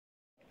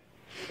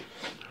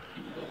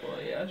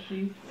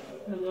Ashley.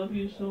 I love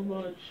you so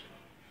much.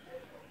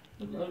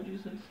 I loved you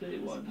since day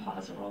one.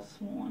 Paws are all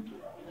swollen.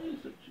 You're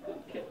such a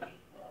good cat.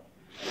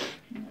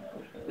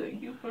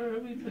 Thank you for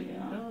everything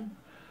you've done.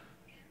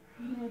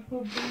 You're a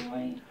good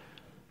boy.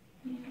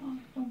 Yeah,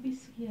 don't be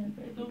scared,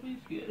 baby. Don't be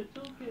scared. It's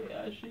okay,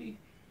 Ashley.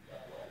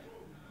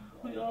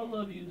 We all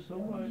love you so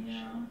much.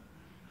 Yeah.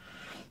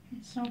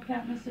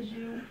 Snowcat misses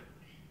you.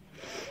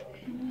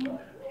 Yeah.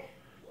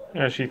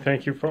 Ashley,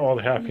 thank you for all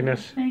the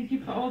happiness. Yeah, thank you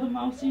for all the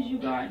mousies you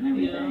got and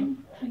everything.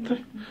 Yeah.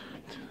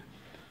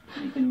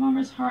 Making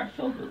Mama's heart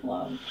filled with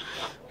love.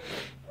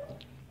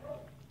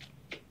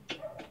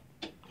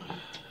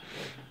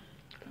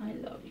 I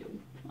love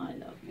you. I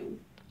love you.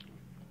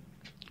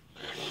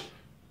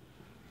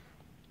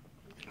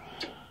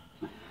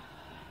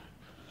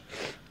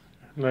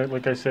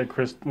 Like I said,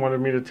 Chris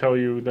wanted me to tell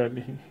you that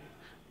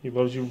he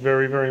loves you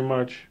very, very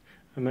much,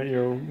 and that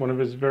you're one of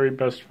his very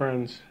best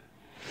friends.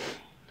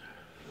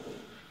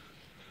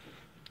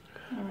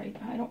 All right,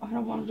 I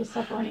don't want him to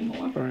suffer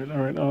anymore. All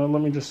right.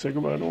 Let me just say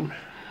goodbye to him.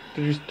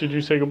 Did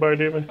you say goodbye,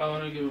 David? I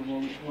want to give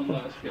him one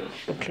last kiss.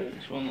 Okay.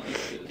 Just one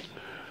last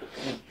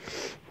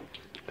kiss.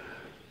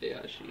 Hey,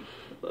 Ashley,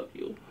 I love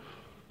you.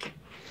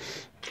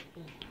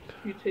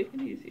 You take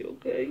it easy,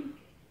 okay?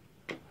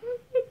 I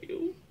love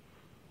you.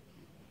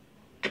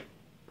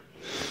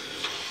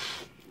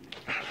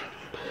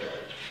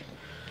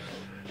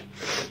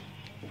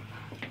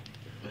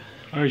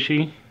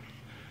 Archie,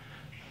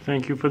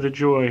 thank you for the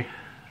joy.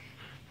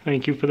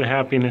 Thank you for the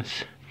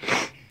happiness.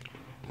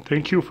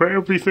 Thank you for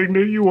everything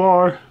that you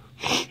are.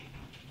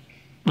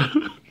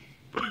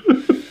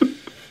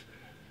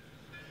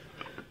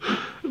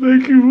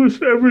 Thank you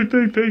for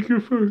everything. Thank you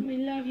for... We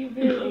love you,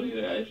 baby. I love you,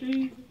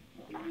 Ashley.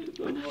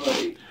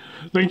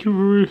 Thank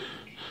you for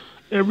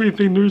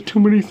everything. There's too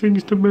many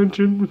things to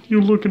mention. You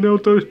looking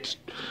out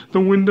the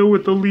window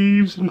with the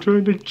leaves and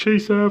trying to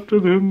chase after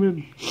them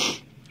and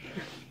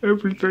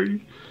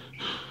everything.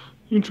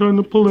 You're trying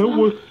to pull that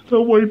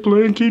white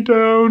blankie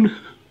down.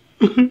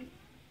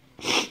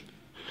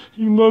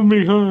 You love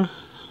me, huh?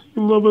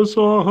 You love us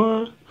all,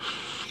 huh?